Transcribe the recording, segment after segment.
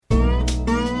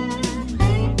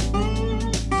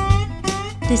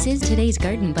This is today's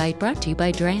Garden Bite brought to you by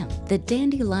Dram. The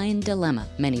dandelion dilemma.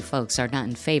 Many folks are not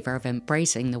in favor of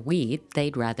embracing the weed,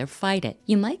 they'd rather fight it.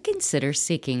 You might consider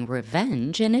seeking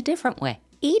revenge in a different way.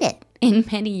 Eat it. In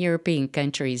many European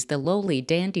countries, the lowly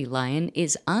dandelion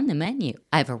is on the menu.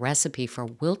 I have a recipe for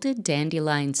wilted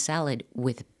dandelion salad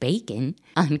with bacon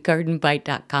on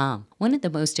gardenbite.com. One of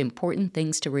the most important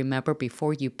things to remember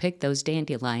before you pick those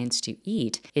dandelions to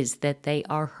eat is that they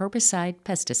are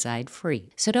herbicide-pesticide free.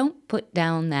 So don't put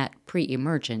down that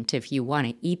pre-emergent if you want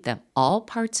to eat them. All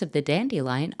parts of the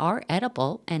dandelion are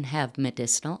edible and have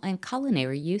medicinal and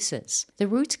culinary uses. The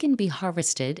roots can be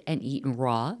harvested and eaten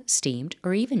raw, steamed,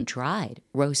 or even dried,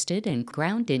 roasted, and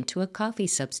ground into a coffee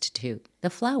substitute. The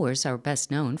flowers are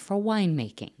best known for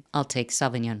winemaking. I'll take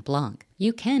Sauvignon Blanc.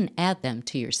 You can add them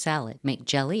to your salad, make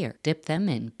jelly, or dip them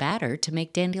in batter to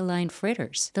make dandelion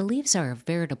fritters. The leaves are a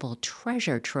veritable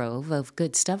treasure trove of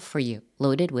good stuff for you.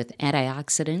 Loaded with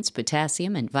antioxidants,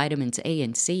 potassium, and vitamins A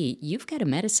and C, you've got a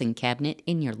medicine cabinet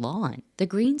in your lawn. The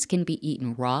greens can be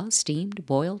eaten raw, steamed,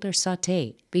 boiled, or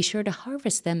sautéed. Be sure to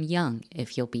harvest them young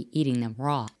if you'll be eating them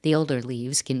raw. The older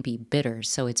leaves can be bitter,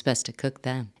 so it's best to cook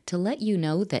them. To let you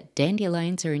know that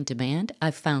dandelions are in demand,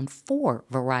 I've found 4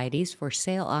 varieties for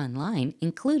sale online,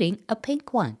 including a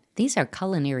pink one. These are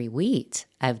culinary weeds.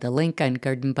 I have the link on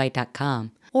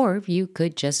gardenbite.com. Or you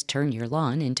could just turn your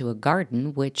lawn into a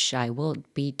garden, which I will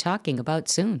be talking about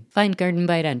soon. Find Garden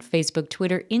Bite on Facebook,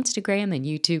 Twitter, Instagram, and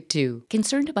YouTube too.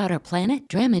 Concerned about our planet?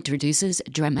 Dram introduces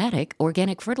Dramatic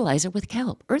Organic Fertilizer with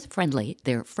Kelp. Earth-friendly,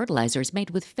 their fertilizer is made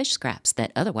with fish scraps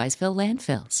that otherwise fill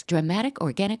landfills. Dramatic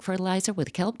Organic Fertilizer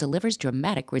with Kelp delivers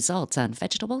dramatic results on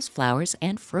vegetables, flowers,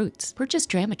 and fruits. Purchase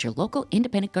Dram at your local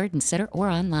independent garden center or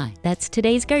online. That's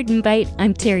today's Garden Bite.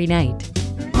 I'm Terry Knight.